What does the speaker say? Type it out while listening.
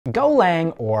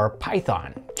Golang or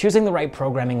Python. Choosing the right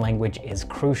programming language is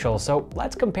crucial, so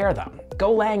let's compare them.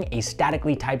 Golang, a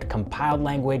statically typed compiled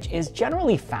language, is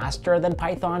generally faster than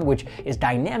Python, which is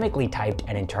dynamically typed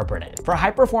and interpreted. For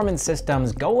high-performance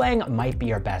systems, Golang might be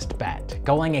your best bet.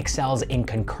 Golang excels in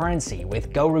concurrency,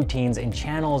 with goroutines and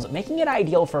channels, making it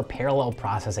ideal for parallel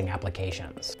processing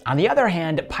applications. On the other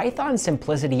hand, Python's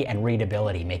simplicity and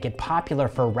readability make it popular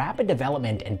for rapid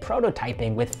development and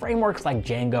prototyping, with frameworks like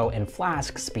Django and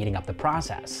Flask speeding up the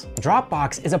process.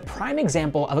 Dropbox is a prime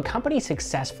example of a company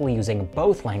successfully using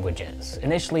both languages.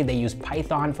 Initially, they used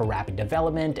Python for rapid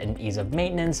development and ease of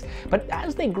maintenance, but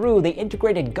as they grew, they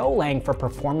integrated Golang for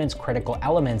performance-critical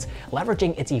elements,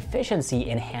 leveraging its efficiency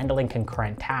in handling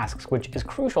concurrent tasks, which is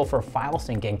crucial for file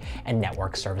syncing and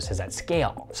network services at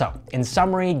scale. So, in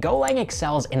summary, Golang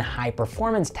excels in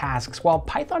high-performance tasks, while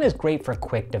Python is great for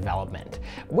quick development.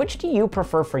 Which do you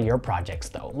prefer for your projects,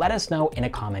 though? Let us know in a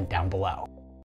comment down below.